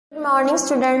Good morning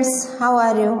students, how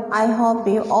are you? I hope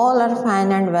you all are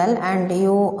fine and well, and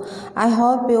I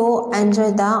hope you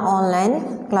enjoy the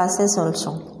online classes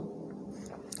also.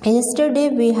 Yesterday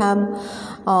we have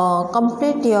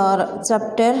complete your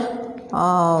chapter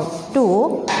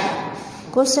 2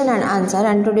 question and answer,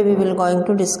 and today we will going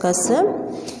to discuss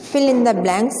fill in the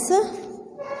blanks,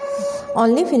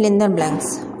 only fill in the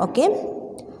blanks. Okay,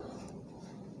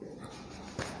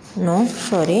 no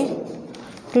sorry,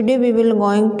 today we will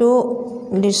going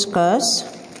to discuss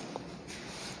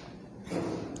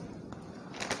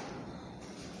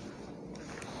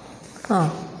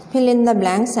fill in the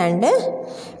blanks and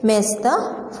match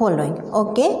the following.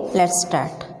 Okay, let's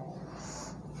start.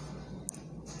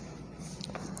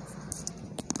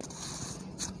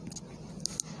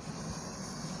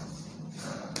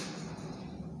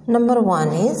 Number 1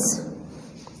 is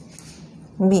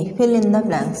B, fill in the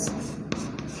blanks.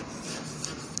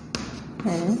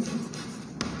 Fill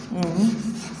in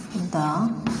the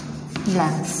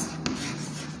blanks.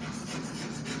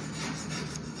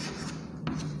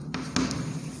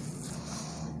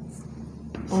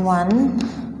 One,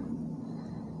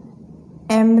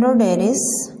 embroideries,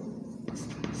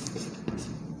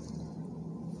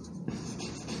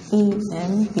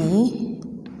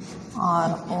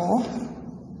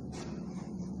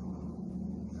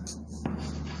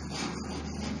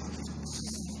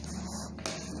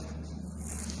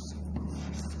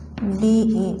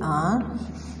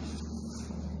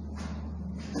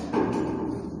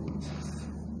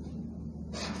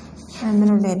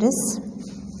 embroideries,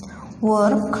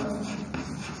 work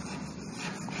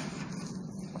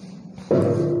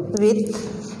with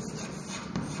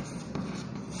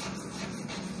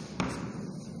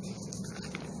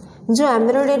जो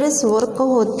embroideries work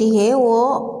होती है वो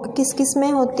किस किस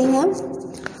में होती है,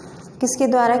 किसके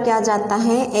द्वारा किया जाता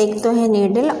है? एक तो है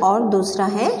नीडल और दूसरा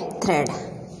है thread.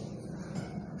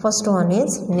 First one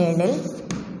is needle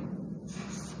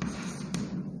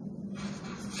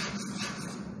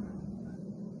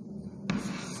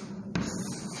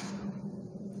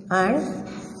and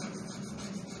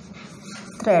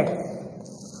thread.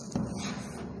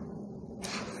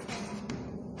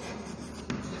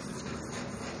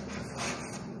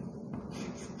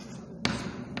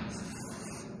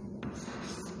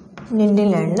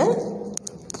 Needle and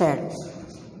thread.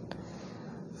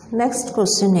 Next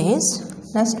question is,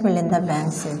 next fill in the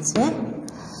blanks is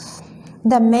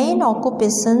the main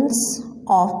occupations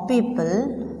of people.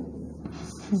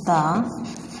 The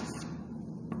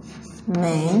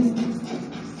main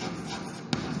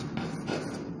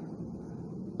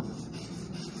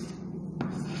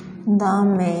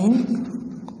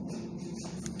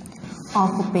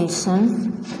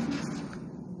occupations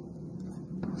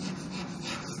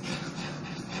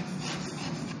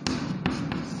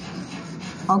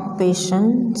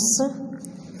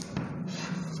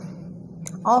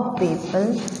of people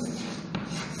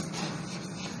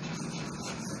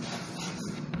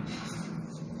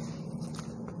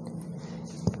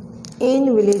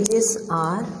in villages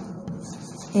are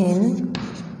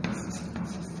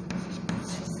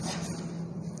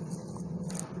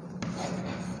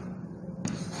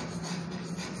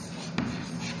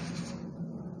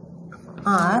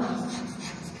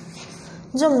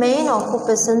जो main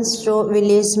occupations जो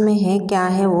village में है क्या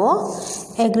है वो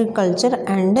agriculture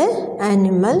and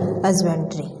animal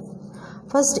husbandry.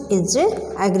 First is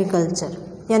agriculture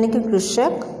यानी कि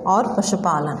कृषक और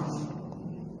पशुपालन.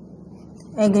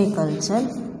 Agriculture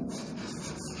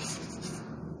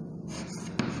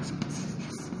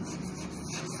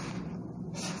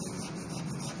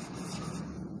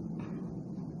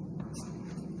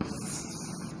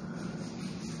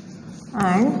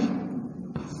and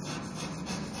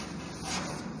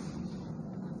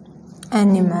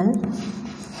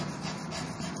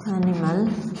animal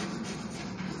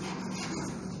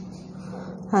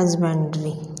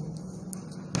husbandry.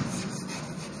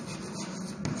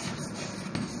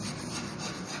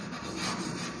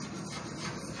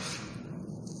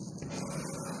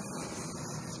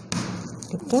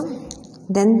 Okay,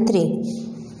 then 3,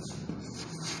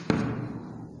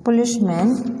 policeman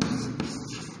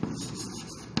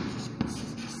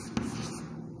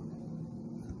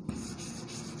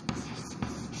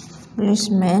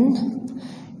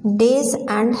days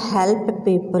and help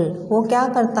people. वो क्या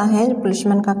करता है?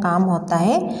 पुलिसमैन का काम होता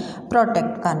है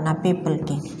प्रोटेक्ट करना पीपल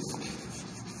की.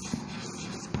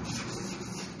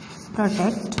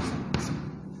 Protect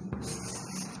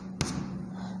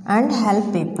and help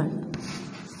people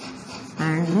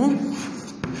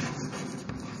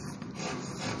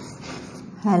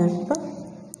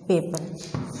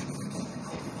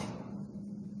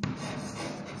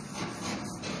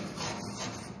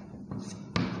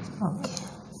Okay.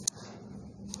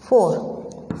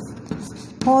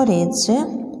 4 is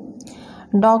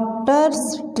doctors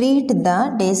treat the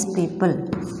diseased people.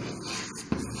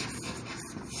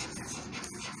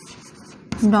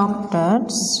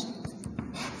 Doctors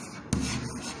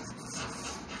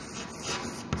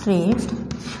treat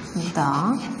the,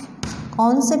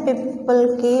 कौन से पीपल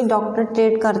के डॉक्टर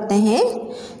ट्रीट करते हैं?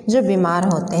 जो बीमार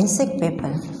होते हैं, सिक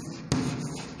people,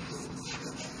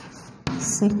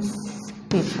 sick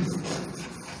people.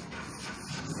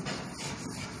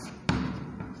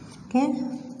 Okay.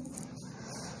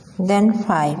 Then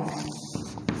 5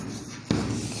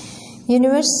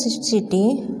 university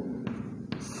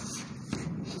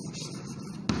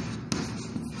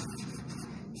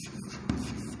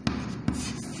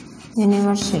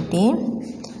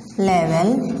level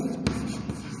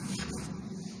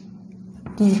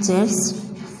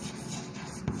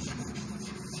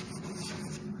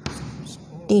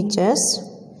teachers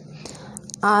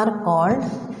are called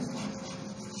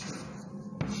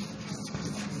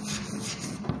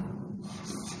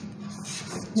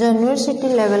जो यूनिवर्सिटी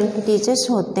लेवल के टीचर्स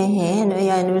होते हैं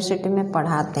या यूनिवर्सिटी में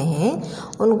पढ़ाते हैं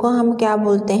उनको हम क्या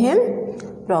बोलते हैं?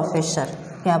 प्रोफेसर.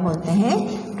 क्या बोलते हैं?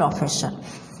 Professor.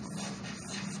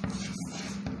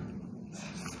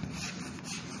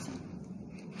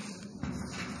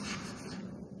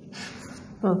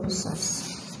 Professors.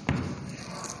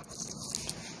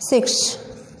 6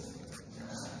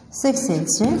 is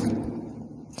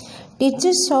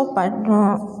teachers of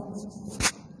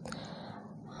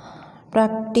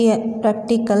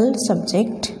practical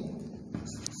subject.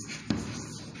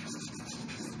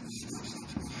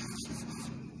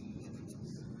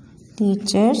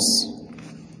 Teachers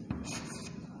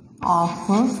of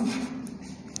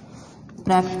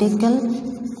practical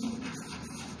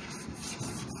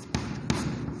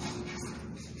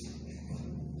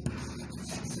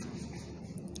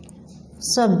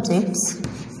subjects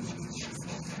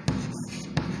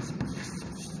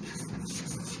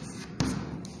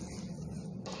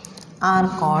are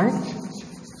called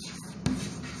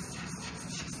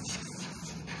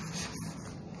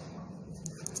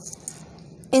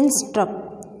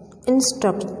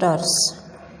instructors.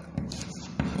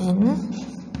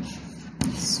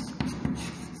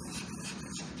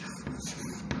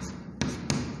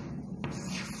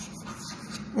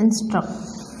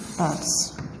 Instructors.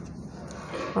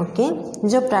 Okay.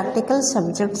 जो प्रैक्टिकल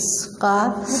सब्जेक्ट्स का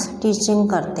टीचिंग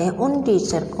करते हैं उन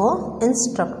टीचर को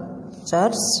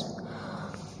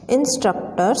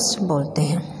इंस्ट्रक्टर्स बोलते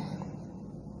हैं.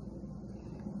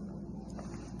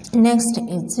 Next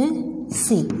is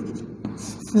C.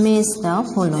 Match the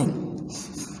following.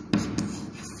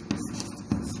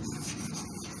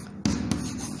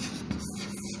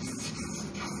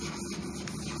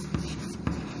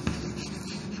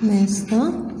 Match the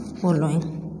following.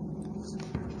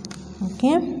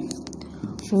 Okay.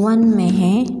 1 में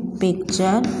है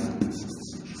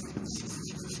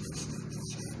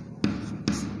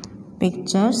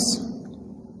pictures.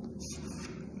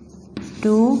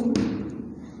 2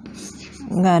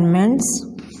 garments.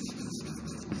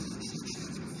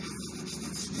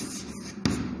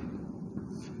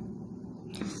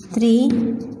 3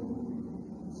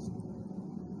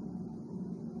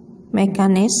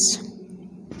 mechanics.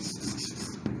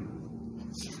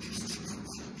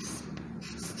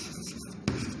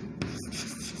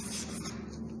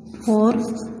 4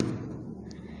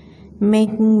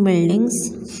 making buildings.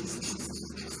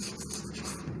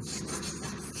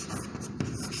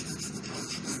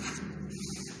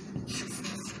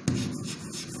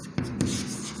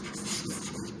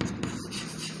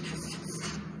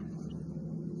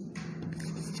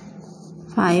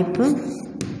 5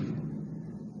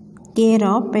 care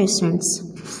of patients.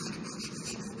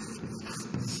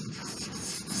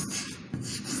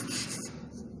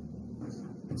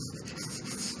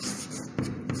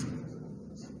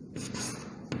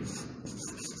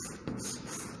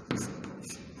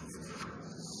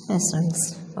 'essence'.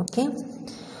 Okay.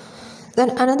 Then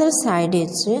another side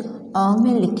is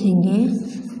में लिखेंगे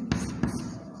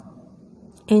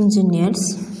engineers.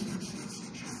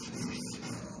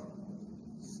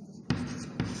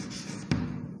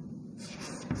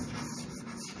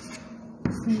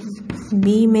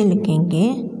 बी में लिखेंगे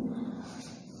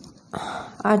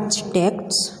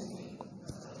आर्किटेक्ट्स.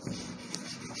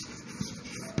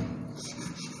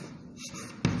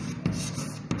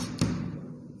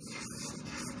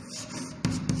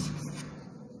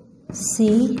 सी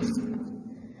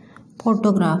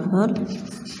फोटोग्राफर.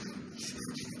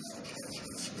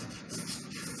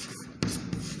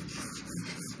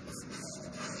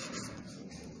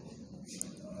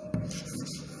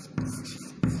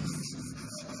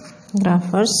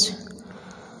 ग्राफर्स,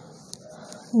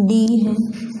 डी है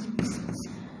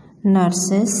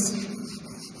नर्सेस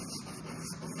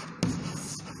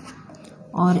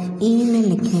और ई में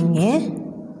लिखेंगे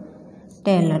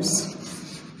टेलर्स।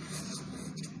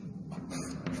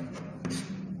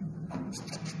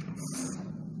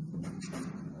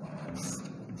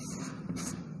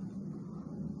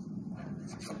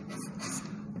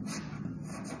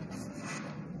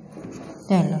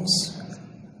 Tailors,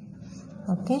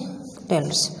 okay,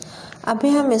 tailors. अभी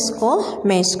हम इसको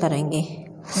मैच करेंगे।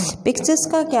 पिक्चर्स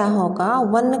का क्या होगा,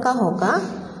 1 का होगा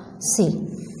सी,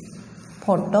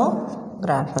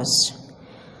 फोटोग्राफर्स।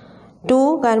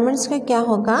 2 गारमेंट्स का क्या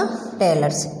होगा,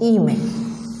 टेलर्स, ई में।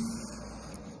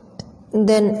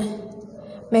 देन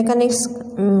मैकेनिक्स,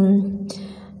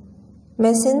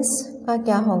 मशीन्स का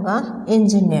क्या होगा,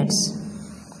 इंजीनियर्स।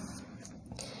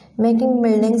 मेकिंग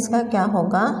बिल्डिंग्स का क्या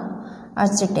होगा,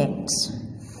 आर्किटेक्ट्स।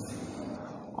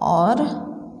 और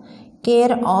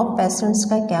केयर ऑफ पेशेंट्स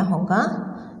का क्या होगा,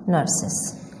 नर्सेस।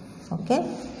 ओके,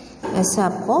 ऐसे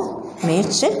आपको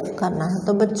मैच करना है।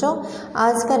 तो बच्चों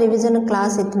आज का रिवीजन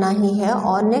क्लास इतना ही है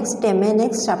और नेक्स्ट डे में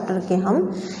नेक्स्ट चैप्टर के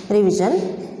हम रिवीजन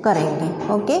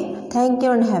करेंगे। Okay, thank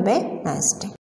you and have a nice day.